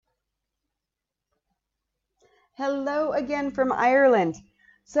Hello again from Ireland.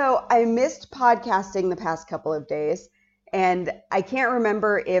 So I missed podcasting the past couple of days, and I can't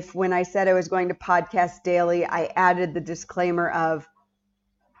remember if when I said I was going to podcast daily, I added the disclaimer of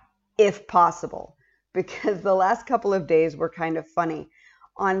if possible, because the last couple of days were kind of funny.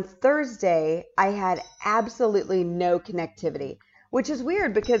 On Thursday, I had absolutely no connectivity, which is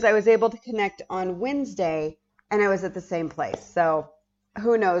weird because I was able to connect on Wednesday and I was at the same place. So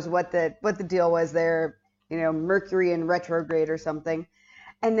who knows what the deal was there, Mercury in retrograde or something.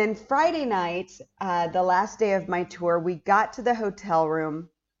 And then Friday night, the last day of my tour, we got to the hotel room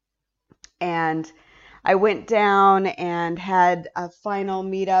and I went down and had a final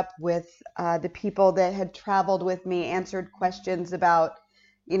meetup with the people that had traveled with me, answered questions about,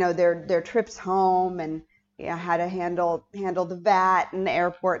 their trips home and how to handle the VAT and the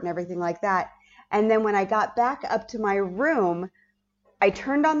airport and everything like that. And then when I got back up to my room, I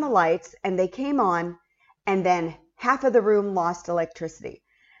turned on the lights and they came on, and then half of the room lost electricity.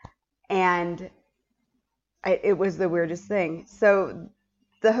 And it was the weirdest thing. So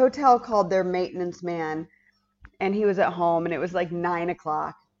the hotel called their maintenance man, and he was at home, and it was like 9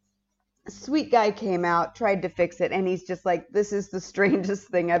 o'clock. A sweet guy came out, tried to fix it, and he's just like, this is the strangest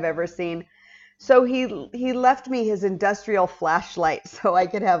thing I've ever seen. So he left me his industrial flashlight so I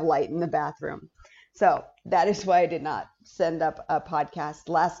could have light in the bathroom. So that is why I did not send up a podcast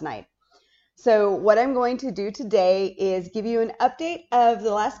last night. So what I'm going to do today is give you an update of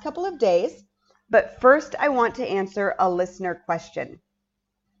the last couple of days. But first, I want to answer a listener question.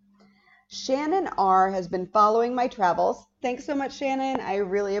 Shannon R. has been following my travels. Thanks so much, Shannon. I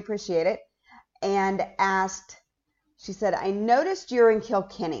really appreciate it. And asked, she said, I noticed you're in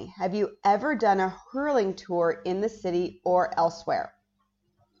Kilkenny. Have you ever done a hurling tour in the city or elsewhere?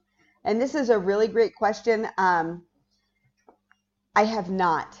 And this is a really great question. I have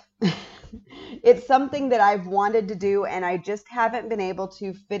not. It's something that I've wanted to do, and I just haven't been able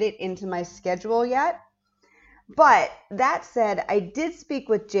to fit it into my schedule yet. But that said, I did speak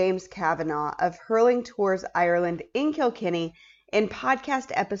with James Kavanagh of Hurling Tours Ireland in Kilkenny in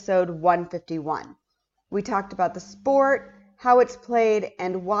podcast episode 151. We talked about the sport, how it's played,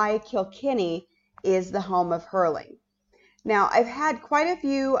 and why Kilkenny is the home of hurling. Now, I've had quite a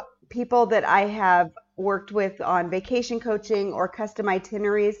few people that I have worked with on vacation coaching or custom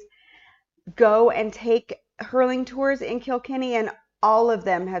itineraries go and take hurling tours in Kilkenny, and all of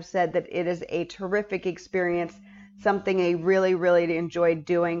them have said that it is a terrific experience, something they really, really enjoyed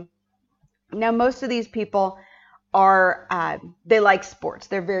doing. Now, most of these people are, they like sports.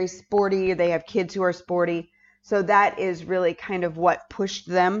 They're very sporty. They have kids who are sporty. So that is really kind of what pushed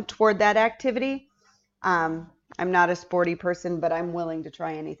them toward that activity. I'm not a sporty person, but I'm willing to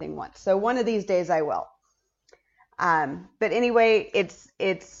try anything once. So one of these days I will. But anyway,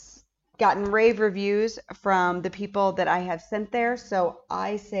 it's gotten rave reviews from the people that I have sent there. So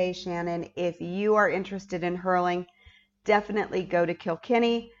I say, Shannon, if you are interested in hurling, definitely go to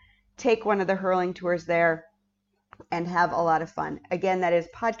Kilkenny, take one of the hurling tours there, and have a lot of fun. Again, that is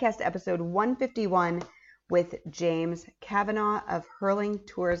podcast episode 151 with James Kavanagh of Hurling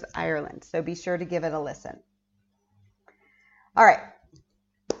Tours Ireland. So be sure to give it a listen. All right.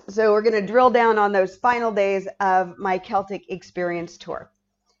 So we're going to drill down on those final days of my Celtic Experience tour.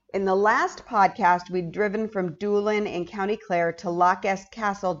 In the last podcast, we'd driven from Doolin in County Clare to Loch Esk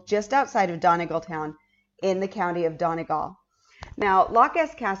Castle just outside of Donegal town in the county of Donegal. Now, Loch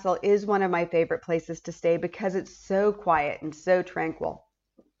Esk Castle is one of my favorite places to stay because it's so quiet and so tranquil.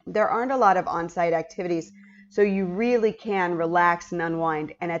 There aren't a lot of on-site activities, so you really can relax and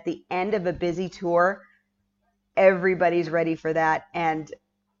unwind. And at the end of a busy tour, everybody's ready for that, and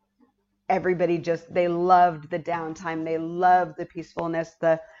everybody they loved the downtime. They loved the peacefulness,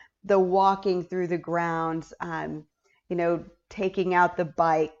 the walking through the grounds, taking out the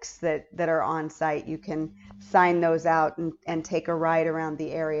bikes that are on site. You can sign those out and take a ride around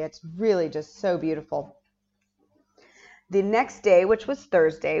the area. It's really just so beautiful. The next day, which was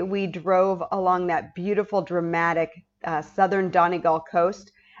Thursday, we drove along that beautiful, dramatic southern Donegal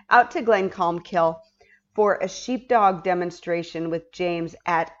coast out to Glencalmkill for a sheepdog demonstration with James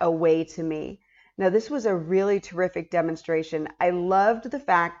at Away to Me. Now, this was a really terrific demonstration. I loved the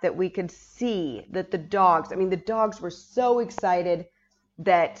fact that we could see that the dogs were so excited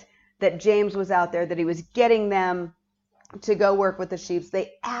that James was out there, that he was getting them to go work with the sheep.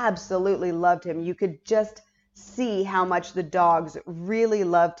 They absolutely loved him. You could just see how much the dogs really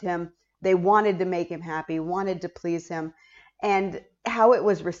loved him. They wanted to make him happy, wanted to please him, and how it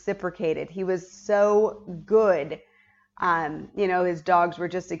was reciprocated. He was so good. His dogs were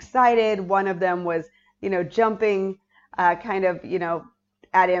just excited. One of them was, jumping,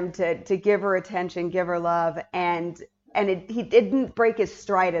 at him to give her attention, give her love, and he didn't break his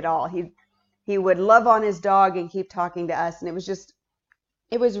stride at all. He would love on his dog and keep talking to us, and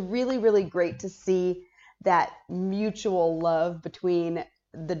it was really, really great to see that mutual love between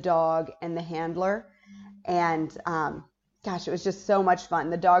the dog and the handler. And gosh, it was just so much fun.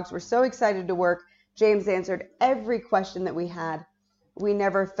 The dogs were so excited to work. James answered every question that we had. We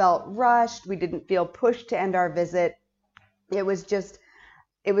never felt rushed. We didn't feel pushed to end our visit. It was just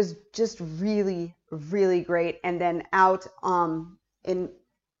really, really great. And then out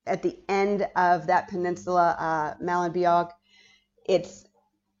at the end of that peninsula, Malinbeog, it's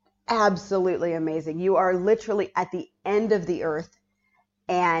absolutely amazing. You are literally at the end of the earth,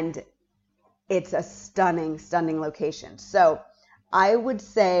 and it's a stunning, stunning location. So I would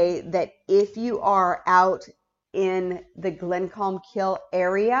say that if you are out in the Glencalm-Kill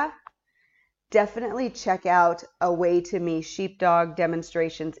area, definitely check out Away to Me sheepdog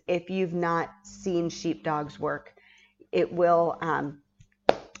demonstrations if you've not seen sheepdogs work. It will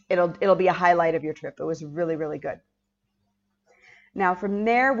it'll be a highlight of your trip. It was really, really good. Now from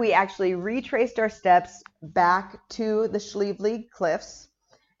there, we actually retraced our steps back to the Schlevelig Cliffs.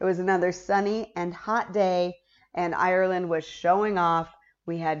 It was another sunny and hot day, and Ireland was showing off.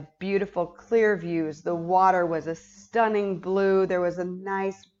 We had beautiful clear views. The water was a stunning blue. There was a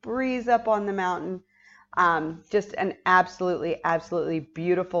nice breeze up on the mountain. Just an absolutely, absolutely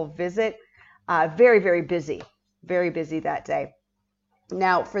beautiful visit. Very, very busy that day.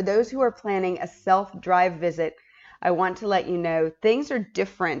 Now, for those who are planning a self-drive visit, I want to let you know things are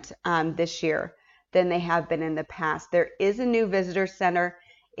different this year than they have been in the past. There is a new visitor center.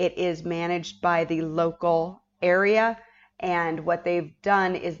 It is managed by the local area, and what they've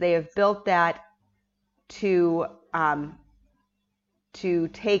done is they have built that to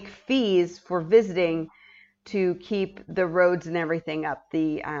take fees for visiting to keep the roads and everything up.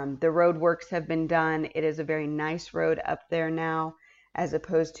 The road works have been done. It is a very nice road up there now, as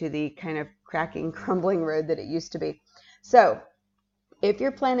opposed to the kind of cracking, crumbling road that it used to be. So if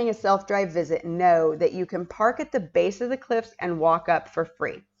you're planning a self-drive visit, know that you can park at the base of the cliffs and walk up for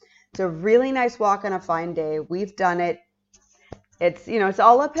free. It's a really nice walk on a fine day. We've done it. It's, it's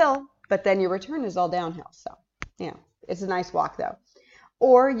all uphill, but then your return is all downhill. So, it's a nice walk though.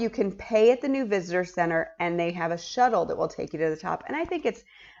 Or you can pay at the new visitor center, and they have a shuttle that will take you to the top. And I think it's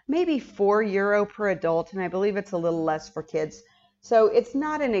maybe €4 per adult, and I believe it's a little less for kids. So it's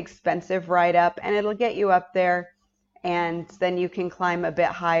not an expensive ride up, and it'll get you up there, and then you can climb a bit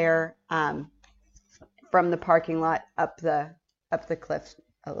higher from the parking lot up the cliff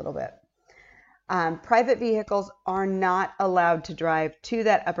a little bit. Private vehicles are not allowed to drive to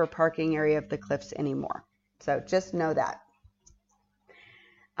that upper parking area of the cliffs anymore. So just know that.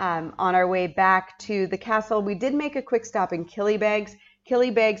 On our way back to the castle, we did make a quick stop in Killybegs.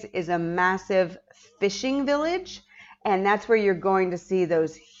 Killybegs is a massive fishing village, and that's where you're going to see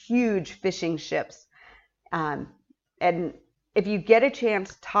those huge fishing ships. And if you get a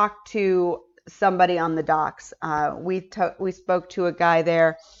chance, talk to somebody on the docks. We spoke to a guy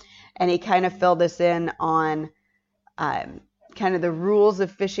there, and he kind of filled us in on kind of the rules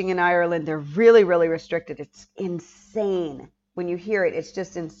of fishing in Ireland. They're really, really restricted. It's insane. When you hear it, it's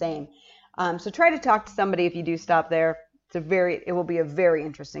just insane. So try to talk to somebody if you do stop there. It will be a very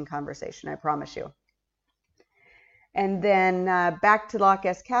interesting conversation, I promise you. And then back to Loch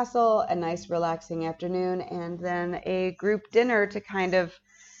Ness Castle, a nice relaxing afternoon, and then a group dinner to kind of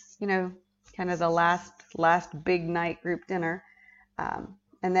the last big night group dinner.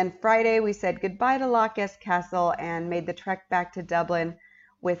 And then Friday, we said goodbye to Loch Ness Castle and made the trek back to Dublin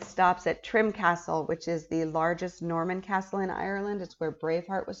with stops at Trim Castle, which is the largest Norman castle in Ireland. It's where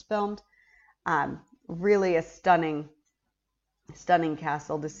Braveheart was filmed. Really a stunning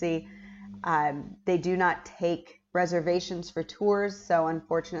castle to see. They do not take reservations for tours, so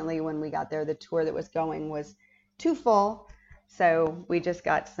unfortunately when we got there, the tour that was going was too full. So we just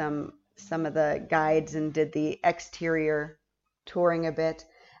got some of the guides and did the exterior touring a bit.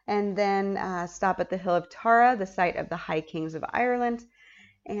 And then stop at the Hill of Tara, the site of the High Kings of Ireland.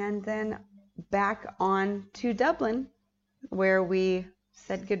 And then back on to Dublin, where we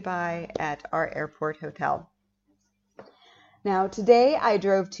said goodbye at our airport hotel. Now, today I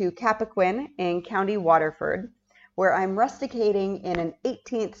drove to Cappoquin in County Waterford, where I'm rusticating in an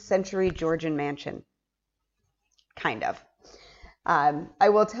 18th century Georgian mansion. Kind of. I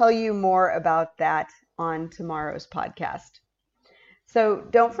will tell you more about that on tomorrow's podcast. So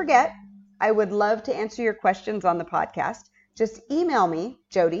don't forget, I would love to answer your questions on the podcast. Just email me,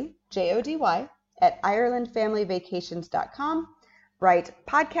 Jody, Jody, at IrelandFamilyVacations.com. Write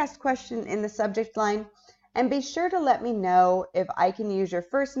podcast question in the subject line, And be sure to let me know if I can use your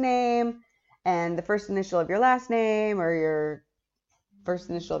first name and the first initial of your last name, or your first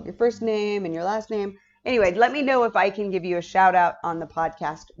initial of your first name and your last name. Anyway, let me know if I can give you a shout out on the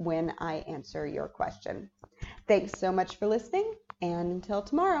podcast when I answer your question. Thanks so much for listening, and until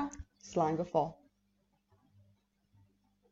tomorrow, slangeful.